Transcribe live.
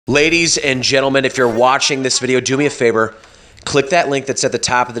Ladies and gentlemen, if you're watching this video, do me a favor. Click that link that's at the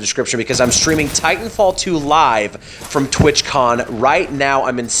top of the description because I'm streaming Titanfall 2 live from TwitchCon right now.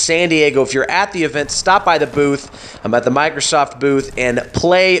 I'm in San Diego. If you're at the event, stop by the booth. I'm at the Microsoft booth and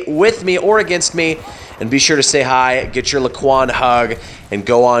play with me or against me. And be sure to say hi, get your LEGIQN hug, and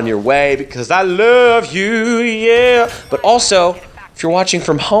go on your way because I love you, yeah. But also, if you're watching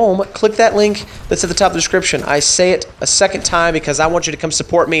from home, click that link that's at the top of the description. I say it a second time because I want you to come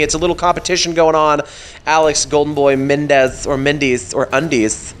support me. It's a little competition going on. Alex Golden Boy Mendez, or Mendes, or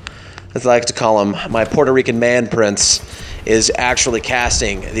Undies, as I like to call him, my Puerto Rican man prince, is actually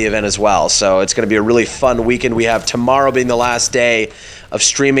casting the event as well. So it's going to be a really fun weekend. We have tomorrow being the last day of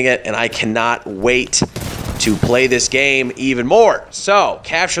streaming it, and I cannot wait to play this game even more. So,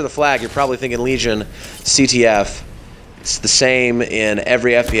 capture the flag. You're probably thinking Legion, CTF. It's the same in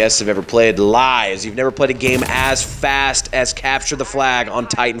every FPS I've ever played. Lies. You've never played a game as fast as Capture the Flag on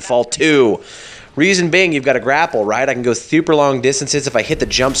Titanfall 2. Reason being, you've got to grapple, right? I can go super long distances. If I hit the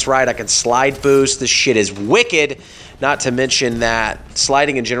jumps right, I can slide boost. This shit is wicked. Not to mention that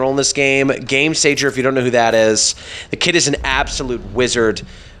sliding in general in this game, Game Sager, if you don't know who that is, the kid is an absolute wizard.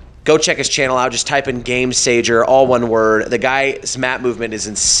 Go check his channel out. Just type in Game Sager, all one word. The guy's map movement is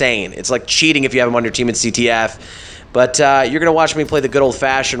insane. It's like cheating if you have him on your team in CTF. But you're going to watch me play the good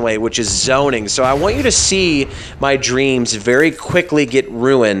old-fashioned way, which is zoning. So I want you to see my dreams very quickly get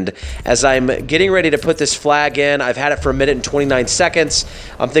ruined as I'm getting ready to put this flag in. I've had it for 1 minute and 29 seconds.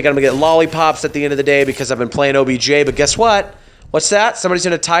 I'm thinking I'm going to get lollipops at the end of the day because I've been playing OBJ. But guess what? What's that? Somebody's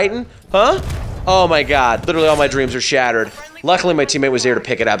in a Titan? Huh? Oh, my God. Literally all my dreams are shattered. Luckily, my teammate was there to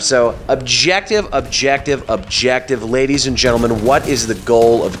pick it up. So objective, objective, objective. Ladies and gentlemen, what is the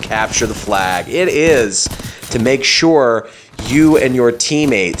goal of Capture the Flag? It is to make sure you and your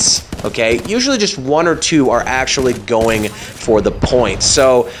teammates, okay, usually just one or two are actually going for the points.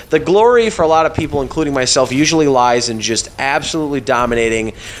 So the glory for a lot of people, including myself, usually lies in just absolutely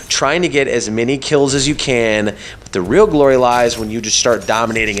dominating, trying to get as many kills as you can. But the real glory lies when you just start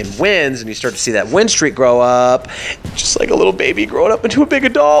dominating and wins, and you start to see that win streak grow up, just like a little baby growing up into a big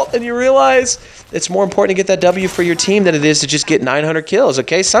adult, and you realize it's more important to get that W for your team than it is to just get 900 kills,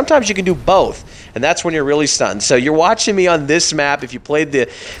 okay? Sometimes you can do both, and that's when you're really stunned. So you're watching me on this map. If you played the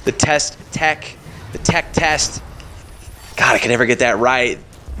tech test, God, I can never get that right.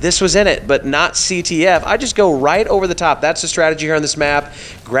 This was in it, but not CTF. I just go right over the top. That's the strategy here on this map.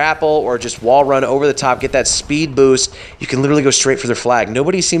 Grapple or just wall run over the top, get that speed boost. You can literally go straight for their flag.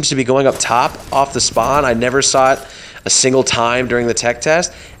 Nobody seems to be going up top off the spawn. I never saw it a single time during the tech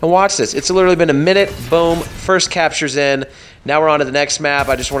test. And watch this. It's literally been a minute. Boom. First capture's in. Now we're on to the next map.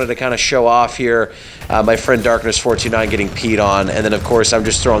 I just wanted to kind of show off here my friend Darkness429 getting peed on. And then, of course, I'm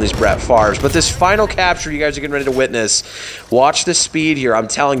just throwing these Brett Favres. But this final capture you guys are getting ready to witness, watch the speed here. I'm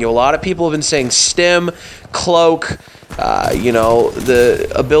telling you, a lot of people have been saying stem, cloak, you know,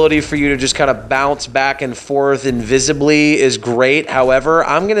 the ability for you to just kind of bounce back and forth invisibly is great. However,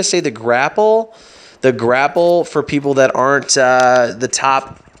 I'm going to say the grapple for people that aren't the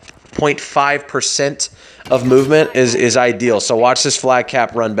top 0.5% of movement is ideal. So watch this flag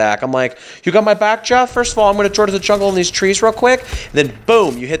cap run back. I'm like, you got my back, Jeff? First of all, I'm going to throw to the jungle in these trees real quick. Then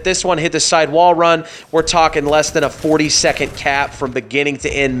boom, you hit this one, hit the side wall run. We're talking less than a 40-second cap from beginning to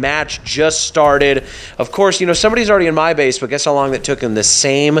end. Match just started. Of course, you know, somebody's already in my base, but guess how long that took him? The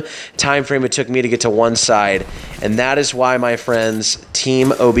same time frame it took me to get to one side. And that is why, my friends,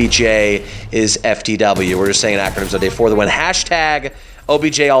 Team OBJ is FTW. We're just saying acronyms all day for the win. Hashtag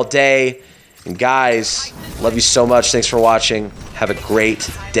OBJ all day. And guys, love you so much. Thanks for watching. Have a great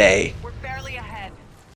day.